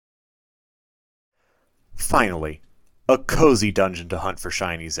Finally, a cozy dungeon to hunt for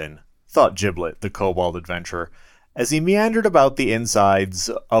shinies in, thought Giblet, the kobold adventurer, as he meandered about the insides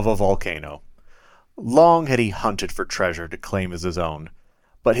of a volcano. Long had he hunted for treasure to claim as his own,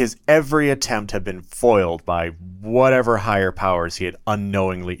 but his every attempt had been foiled by whatever higher powers he had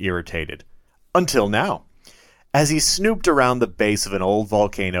unknowingly irritated. Until now. As he snooped around the base of an old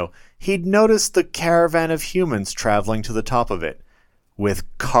volcano, he'd noticed the caravan of humans traveling to the top of it, with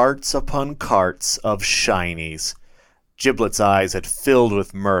carts upon carts of shinies. Giblet's eyes had filled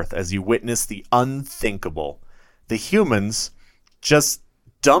with mirth as he witnessed the unthinkable. The humans just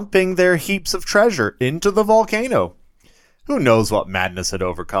dumping their heaps of treasure into the volcano. Who knows what madness had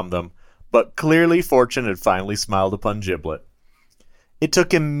overcome them, but clearly fortune had finally smiled upon Giblet. It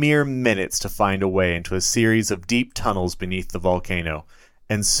took him mere minutes to find a way into a series of deep tunnels beneath the volcano,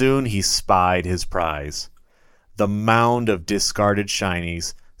 and soon he spied his prize. The mound of discarded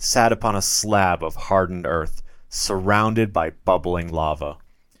shinies sat upon a slab of hardened earth, surrounded by bubbling lava.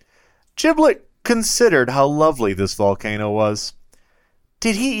 Giblet considered how lovely this volcano was.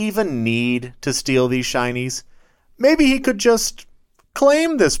 Did he even need to steal these shinies? Maybe he could just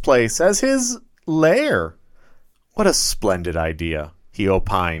claim this place as his lair. What a splendid idea, he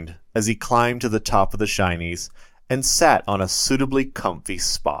opined as he climbed to the top of the shinies and sat on a suitably comfy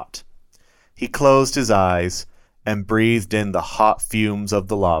spot. He closed his eyes and breathed in the hot fumes of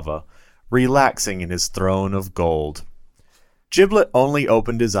the lava, relaxing in his throne of gold. Giblet only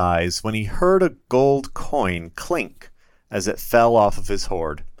opened his eyes when he heard a gold coin clink as it fell off of his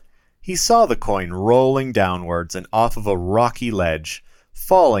hoard. He saw the coin rolling downwards and off of a rocky ledge,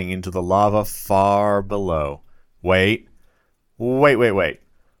 falling into the lava far below. Wait.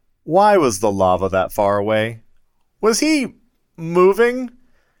 Why was the lava that far away? Was he moving?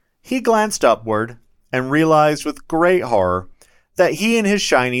 He glanced upward and realized with great horror that he and his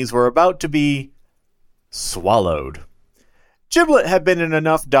shinies were about to be swallowed. Giblet had been in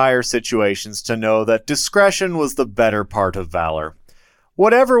enough dire situations to know that discretion was the better part of valor.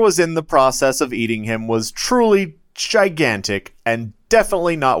 Whatever was in the process of eating him was truly gigantic and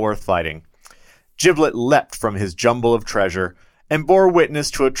definitely not worth fighting. Giblet leapt from his jumble of treasure and bore witness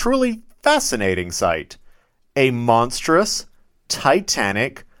to a truly fascinating sight. A monstrous,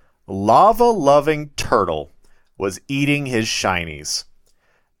 titanic, lava-loving turtle was eating his shinies.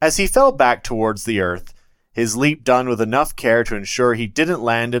 As he fell back towards the earth, his leap done with enough care to ensure he didn't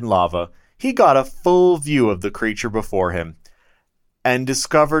land in lava, he got a full view of the creature before him, and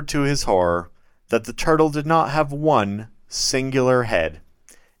discovered to his horror that the turtle did not have one singular head.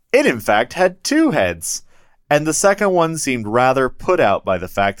 It in fact had two heads, and the second one seemed rather put out by the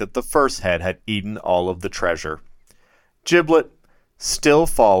fact that the first head had eaten all of the treasure. Giblet, still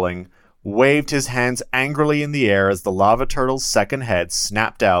falling, waved his hands angrily in the air as the lava turtle's second head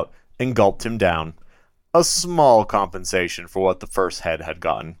snapped out and gulped him down. A small compensation for what the first head had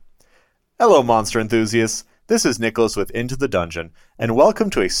gotten. Hello, monster enthusiasts. This is Nicholas with Into the Dungeon, and welcome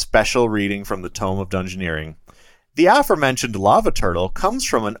to a special reading from the Tome of Dungeoneering. The aforementioned lava turtle comes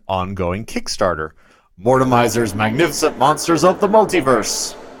from an ongoing Kickstarter, Mortimizer's Magnificent Monsters of the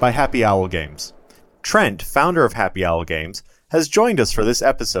Multiverse, by Happy Owl Games. Trent, founder of Happy Owl Games, has joined us for this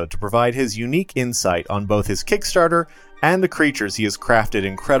episode to provide his unique insight on both his Kickstarter and the creatures he has crafted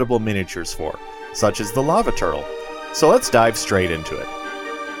incredible miniatures for, such as the lava turtle. So let's dive straight into it.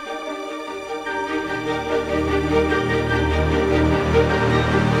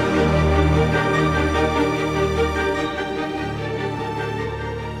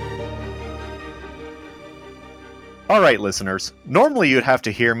 Alright listeners, normally you'd have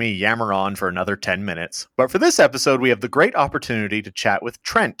to hear me yammer on for another 10 minutes, but for this episode we have the great opportunity to chat with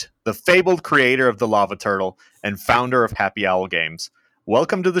Trent, the fabled creator of the lava turtle and founder of Happy Owl Games.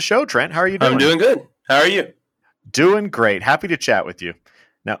 Welcome to the show, Trent. How are you doing? I'm doing good. How are you? Doing great. Happy to chat with you.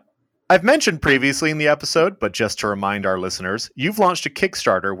 Now, I've mentioned previously in the episode, but just to remind our listeners, you've launched a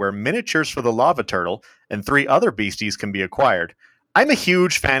Kickstarter where miniatures for the lava turtle and 3 other beasties can be acquired. I'm a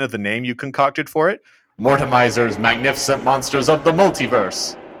huge fan of the name you concocted for it, Mortimizer's Magnificent Monsters of the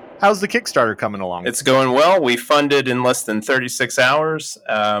Multiverse. How's the Kickstarter coming along? It's going well. We funded in less than 36 hours,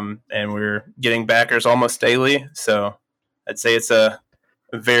 and we're getting backers almost daily. So I'd say it's a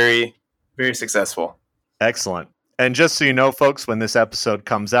very, very successful. Excellent. And just so you know, folks, when this episode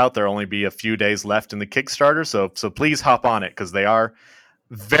comes out, there'll only be a few days left in the Kickstarter. So please hop on it because they are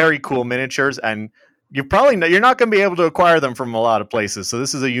very cool miniatures, and you're not going to be able to acquire them from a lot of places. So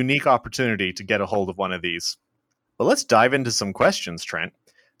this is a unique opportunity to get a hold of one of these. But let's dive into some questions, Trent.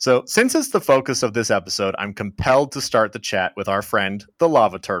 So since it's the focus of this episode, I'm compelled to start the chat with our friend, the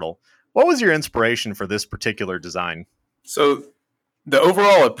lava turtle. What was your inspiration for this particular design? So the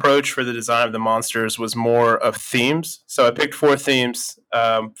overall approach for the design of the monsters was more of themes. So I picked 4 themes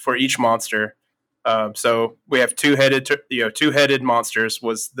for each monster. So we have two-headed monsters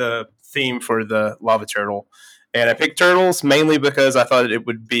was the theme for the lava turtle, and I picked turtles mainly because I thought it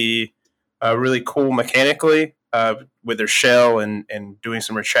would be really cool mechanically with their shell and doing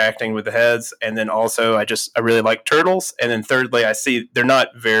some retracting with the heads, and then also I really like turtles, and then thirdly I see they're not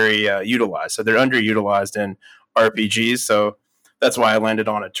very utilized, so they're underutilized in RPGs, so that's why I landed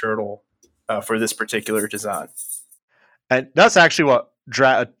on a turtle for this particular design. And that's actually what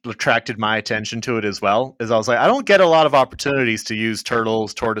attracted my attention to it as well. Is I was like, I don't get a lot of opportunities to use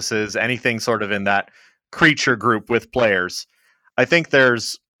turtles, tortoises, anything sort of in that creature group with players. I think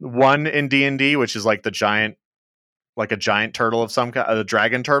there's one in D&D, which is like the giant, like a giant turtle of some kind, a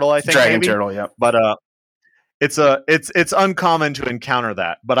dragon turtle, I think. Dragon turtle, yeah. But it's uncommon to encounter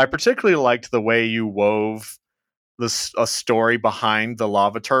that. But I particularly liked the way you wove a story behind the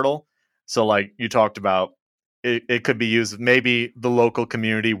lava turtle. So like you talked about, it could be used, maybe the local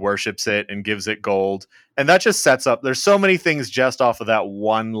community worships it and gives it gold, and that just sets up, there's so many things just off of that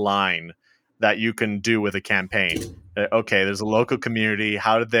one line that you can do with a campaign. Okay, there's a local community,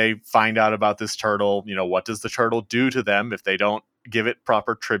 how did they find out about this turtle, what does the turtle do to them if they don't give it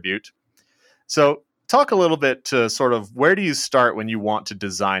proper tribute? So talk a little bit to sort of, where do you start when you want to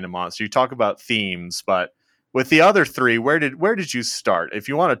design a monster? You talk about themes, but with the other 3, where did you start? If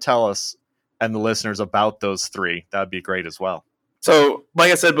you want to tell us and the listeners about those 3, that'd be great as well. So,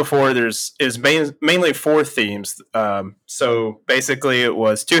 like I said before, there's mainly 4 themes. So basically, it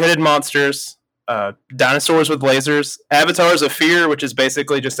was 2-headed monsters, dinosaurs with lasers, avatars of fear, which is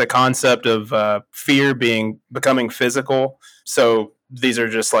basically just a concept of fear becoming physical. So these are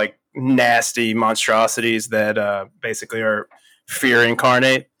just like nasty monstrosities that basically are fear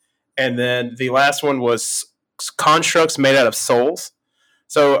incarnate. And then the last one was constructs made out of souls.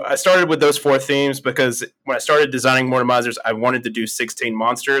 So I started with those 4 themes because when I started designing Mortemizers, I wanted to do 16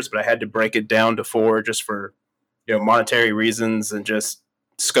 monsters, but I had to break it down to 4 just for monetary reasons and just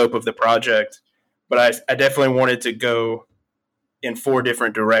scope of the project. But I definitely wanted to go in 4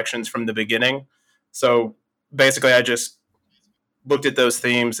 different directions from the beginning. So basically, I just looked at those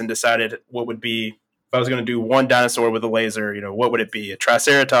themes and decided what would be, if I was going to do one dinosaur with a laser, what would it be? A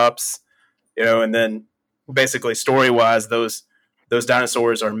Triceratops, and then basically story-wise, those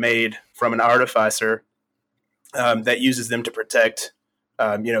dinosaurs are made from an artificer that uses them to protect,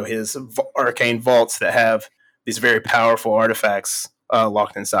 his arcane vaults that have these very powerful artifacts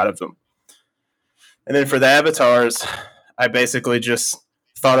locked inside of them. And then for the avatars, I basically just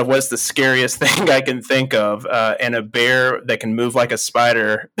thought of what's the scariest thing I can think of, and a bear that can move like a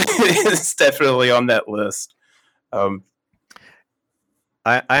spider is definitely on that list.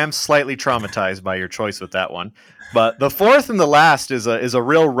 I am slightly traumatized by your choice with that one, but the 4th and the last is a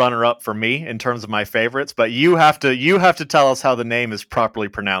real runner-up for me in terms of my favorites. But you have to tell us how the name is properly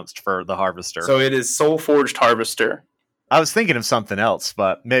pronounced for the Harvester. So it is Soul Forged Harvester. I was thinking of something else,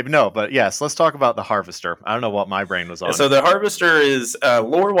 but maybe no. But yes, let's talk about the Harvester. I don't know what my brain was on. So the Harvester is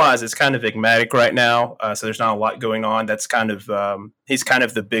lore-wise is kind of enigmatic right now. So there's not a lot going on. That's kind of he's kind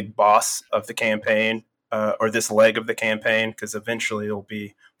of the big boss of the campaign. Or this leg of the campaign, because eventually it'll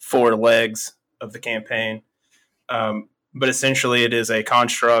be 4 legs of the campaign. But essentially it is a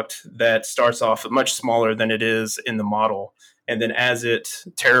construct that starts off much smaller than it is in the model. And then as it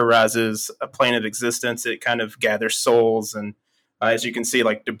terrorizes a plane of existence, it kind of gathers souls. And as you can see,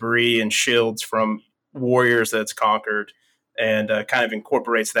 like debris and shields from warriors that it's conquered, and kind of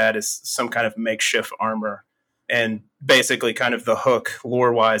incorporates that as some kind of makeshift armor. And basically kind of the hook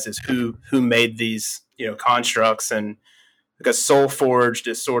lore-wise is who made these constructs, and because Soul Forged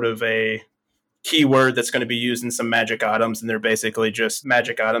is sort of a keyword that's going to be used in some magic items, and they're basically just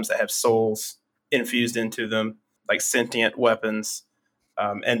magic items that have souls infused into them, like sentient weapons.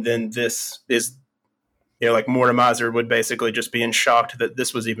 And then this is, like Mortemizer would basically just be in shock that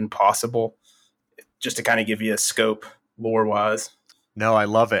this was even possible, just to kind of give you a scope lore-wise. No, I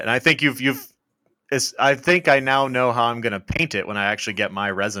love it, and I think I think I now know how I'm going to paint it when I actually get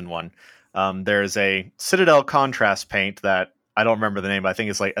my resin one. There's a Citadel contrast paint that I don't remember the name, but I think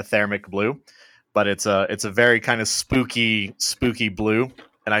it's like Athermic Blue, but it's a very kind of spooky blue,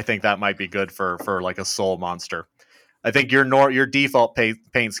 and I think that might be good for like a soul monster. I think your default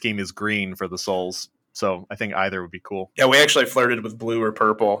paint scheme is green for the souls, so I think either would be cool. Yeah, we actually flirted with blue or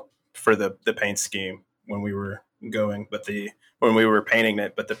purple for the paint scheme when we were going, but when we were painting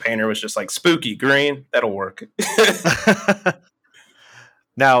it, but the painter was just like, spooky green, that'll work.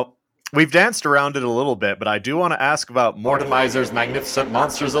 Now, We've danced around it a little bit, but I do want to ask about Mortimizer's Magnificent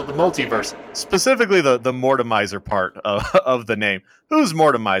Monsters of the Multiverse, specifically the Mortimizer part of the name. Who's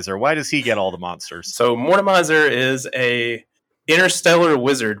Mortimizer? Why does he get all the monsters? So Mortimizer is a interstellar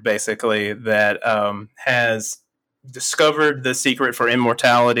wizard, basically, that has discovered the secret for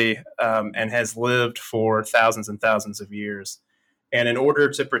immortality and has lived for thousands and thousands of years. And in order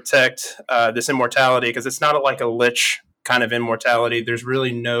to protect this immortality, because it's not like a lich kind of immortality, there's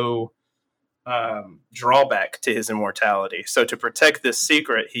really no drawback to his immortality. So to protect this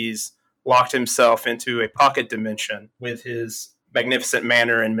secret, he's locked himself into a pocket dimension with his magnificent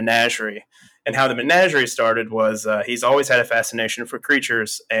manor and menagerie. And how the menagerie started was he's always had a fascination for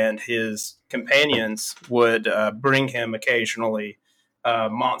creatures, and his companions would bring him occasionally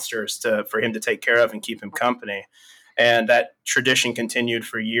monsters for him to take care of and keep him company. And that tradition continued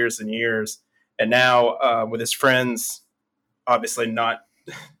for years and years. And now with his friends, obviously not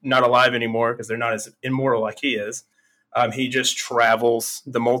alive anymore because they're not as immortal like he is, he just travels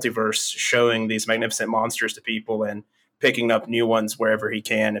the multiverse showing these magnificent monsters to people and picking up new ones wherever he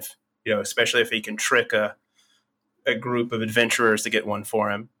can, if especially if he can trick a group of adventurers to get one for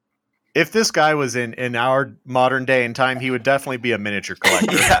him. If this guy was in our modern day and time, he would definitely be a miniature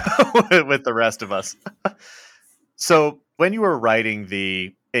collector with the rest of us. So when you were writing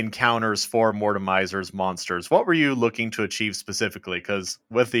the encounters for Mortimizer's monsters, what were you looking to achieve specifically? Because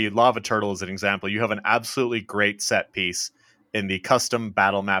with the Lava Turtle as an example, you have an absolutely great set piece in the custom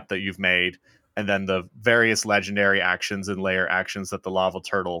battle map that you've made, and then the various legendary actions and layer actions that the Lava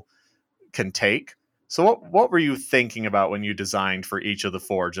Turtle can take. So what were you thinking about when you designed for each of the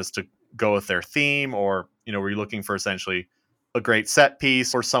four, just to go with their theme, or were you looking for essentially a great set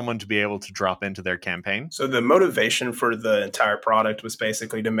piece or someone to be able to drop into their campaign? So the motivation for the entire product was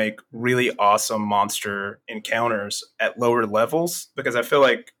basically to make really awesome monster encounters at lower levels, because I feel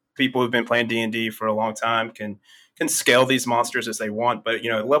like people who've been playing D&D for a long time can scale these monsters as they want. But,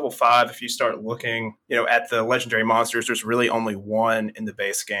 at level 5, if you start looking, at the legendary monsters, there's really only one in the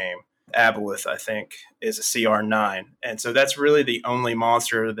base game. Aboleth, I think, is a CR9. And so that's really the only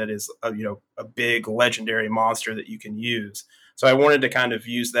monster that is, a big legendary monster that you can use. So I wanted to kind of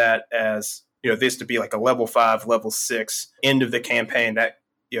use that as, this to be like a level 5, level 6 end of the campaign,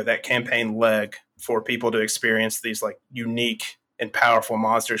 that campaign leg for people to experience these like unique and powerful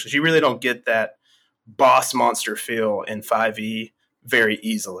monsters. Because you really don't get that boss monster feel in 5e very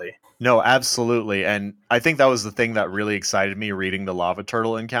easily. No, absolutely. And I think that was the thing that really excited me reading the Lava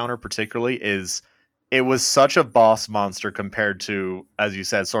Turtle encounter particularly, is it was such a boss monster compared to, as you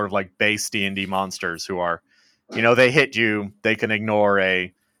said, sort of like base D&D monsters who are, they hit you, they can ignore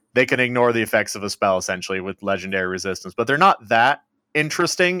the effects of a spell essentially with legendary resistance, but they're not that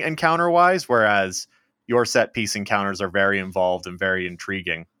interesting encounter-wise, whereas your set piece encounters are very involved and very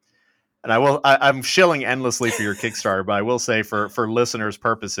intriguing. And I'm shilling endlessly for your Kickstarter, but I will say for listeners'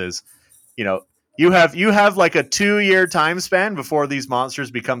 purposes, you have like a 2-year time span before these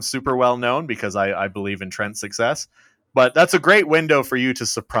monsters become super well known, because I believe in Trent's success. But that's a great window for you to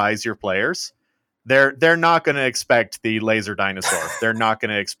surprise your players. They're not going to expect the laser dinosaur. They're not going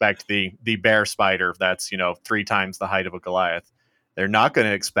to expect the bear spider that's 3 times the height of a Goliath. They're not going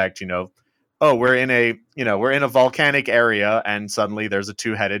to expect we're in a volcanic area and suddenly there's a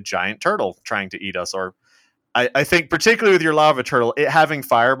 2-headed giant turtle trying to eat us. Or I think particularly with your Lava Turtle, it having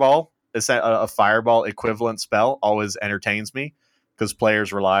fireball, a fireball equivalent spell, always entertains me, because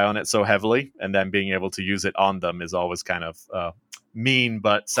players rely on it so heavily, and then being able to use it on them is always kind of mean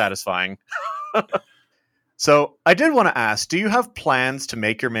but satisfying. So I did want to ask, do you have plans to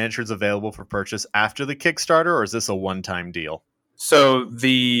make your miniatures available for purchase after the Kickstarter, or is this a one-time deal? So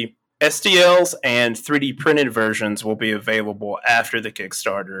the STLs and 3D printed versions will be available after the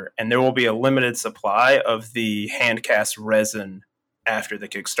Kickstarter, and there will be a limited supply of the hand-cast resin after the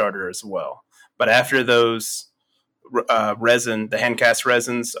Kickstarter as well. But after those the hand-cast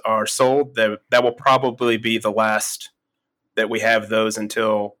resins are sold, that will probably be the last that we have those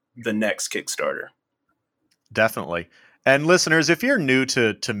until the next Kickstarter. Definitely. And listeners, if you're new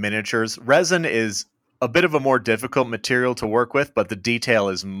to miniatures, resin is a bit of a more difficult material to work with, but the detail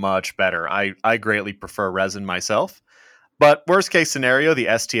is much better. I greatly prefer resin myself. But worst case scenario, the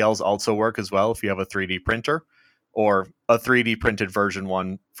STLs also work as well if you have a 3D printer, or a 3D printed version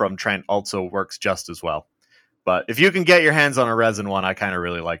one from Trent also works just as well. But if you can get your hands on a resin one, I kind of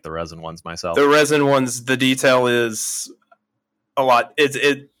really like the resin ones myself. The resin ones, the detail is a lot.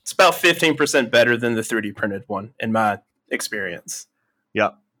 It's about 15% better than the 3D printed one in my experience.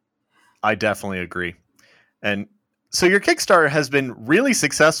 Yeah, I definitely agree. And so your Kickstarter has been really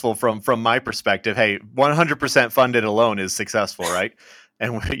successful from my perspective. Hey, 100% funded alone is successful, right?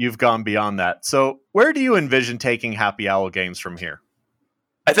 and you've gone beyond that. So where do you envision taking Happy Owl Games from here?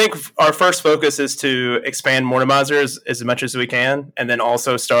 I think our first focus is to expand Mortimizers as much as we can, and then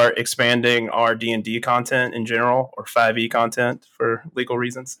also start expanding our D&D content in general, or 5e content for legal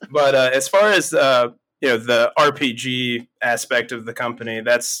reasons. But as far as the RPG aspect of the company,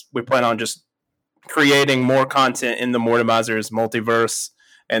 we plan on just creating more content in the Mortimizers multiverse,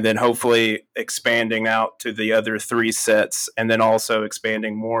 and then hopefully expanding out to the other 3 sets, and then also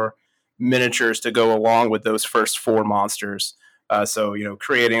expanding more miniatures to go along with those first 4 monsters. So,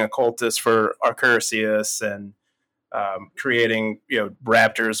 creating a cultist for Arcursius, and creating,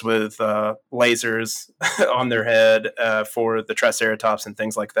 raptors with lasers on their head for the Triceratops and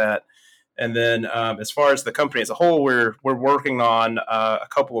things like that. And then as far as the company as a whole, we're working on a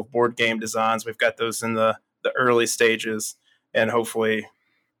couple of board game designs. We've got those in the early stages, and hopefully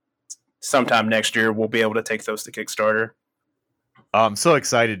sometime next year we'll be able to take those to Kickstarter. I'm so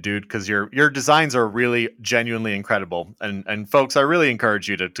excited, dude, because your designs are really genuinely incredible. And folks, I really encourage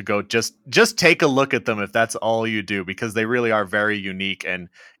you to go just take a look at them if that's all you do, because they really are very unique and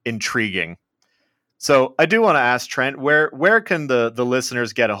intriguing. So I do want to ask Trent, where can the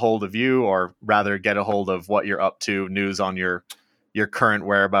listeners get a hold of you, or rather get a hold of what you're up to, news on your current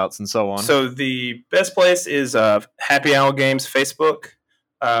whereabouts and so on? So the best place is Happy Owl Games Facebook.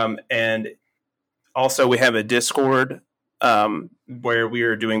 And also we have a Discord where we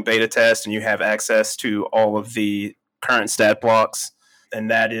are doing beta tests, and you have access to all of the current stat blocks,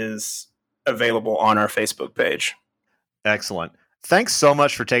 and that is available on our Facebook page. Excellent. Thanks so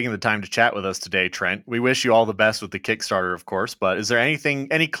much for taking the time to chat with us today, Trent. We wish you all the best with the Kickstarter, of course, but is there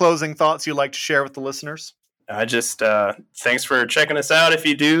any closing thoughts you'd like to share with the listeners? Thanks for checking us out if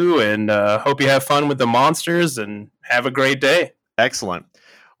you do, and hope you have fun with the monsters, and have a great day. Excellent.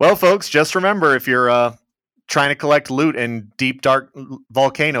 Well, folks, just remember, if you're trying to collect loot in deep, dark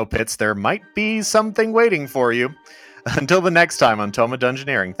volcano pits, there might be something waiting for you. Until the next time on Tome of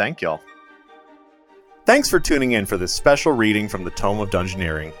Dungeoneering, thank y'all. Thanks for tuning in for this special reading from the Tome of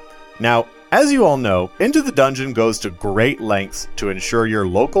Dungeoneering. Now, as you all know, Into the Dungeon goes to great lengths to ensure your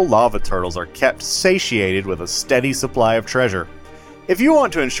local lava turtles are kept satiated with a steady supply of treasure. If you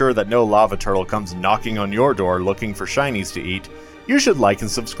want to ensure that no lava turtle comes knocking on your door looking for shinies to eat, you should like and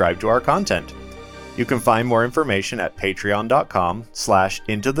subscribe to our content. You can find more information at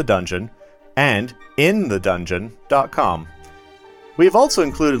patreon.com/intothedungeon and inthedungeon.com. We have also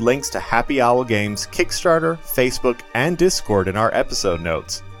included links to Happy Owl Games, Kickstarter, Facebook, and Discord in our episode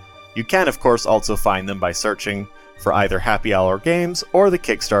notes. You can, of course, also find them by searching for either Happy Owl Games or the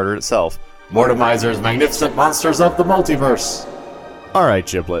Kickstarter itself, Mortimizer's Magnificent Monsters of the Multiverse. Alright,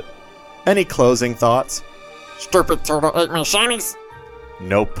 Giblet. Any closing thoughts? Stupid turtle ate my shinies.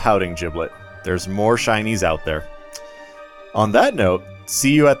 No pouting, Giblet. There's more shinies out there. On that note,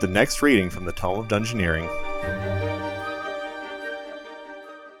 see you at the next reading from the Tome of Dungeoneering.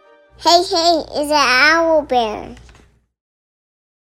 Hey, it's an owl bear.